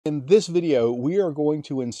In this video, we are going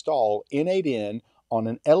to install N8N on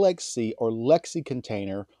an LXC or LXC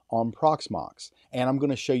container on Proxmox. And I'm going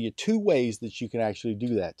to show you two ways that you can actually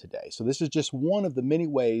do that today. So this is just one of the many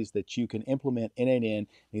ways that you can implement N8N in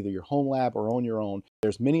either your home lab or on your own.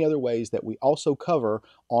 There's many other ways that we also cover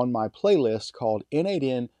on my playlist called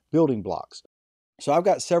N8N Building Blocks. So I've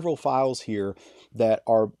got several files here that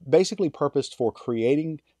are basically purposed for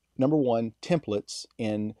creating, number one, templates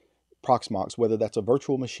in Proxmox, whether that's a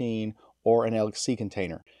virtual machine or an LXC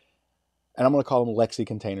container. And I'm going to call them LXC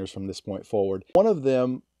containers from this point forward. One of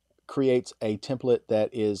them creates a template that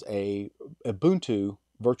is a Ubuntu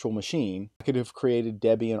virtual machine. I could have created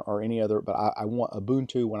Debian or any other, but I want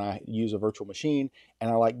Ubuntu when I use a virtual machine,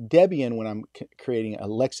 and I like Debian when I'm creating a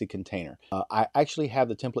LXC container. I actually have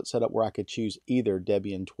the template set up where I could choose either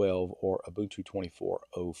Debian 12 or Ubuntu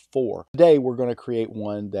 24.04. Today we're going to create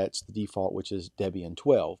one that's the default, which is Debian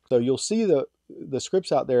 12. So you'll see the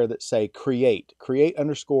scripts out there that say create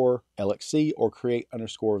underscore LXC or create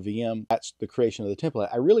underscore VM. That's the creation of the template.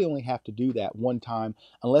 I really only have to do that one time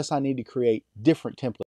unless I need to create different templates.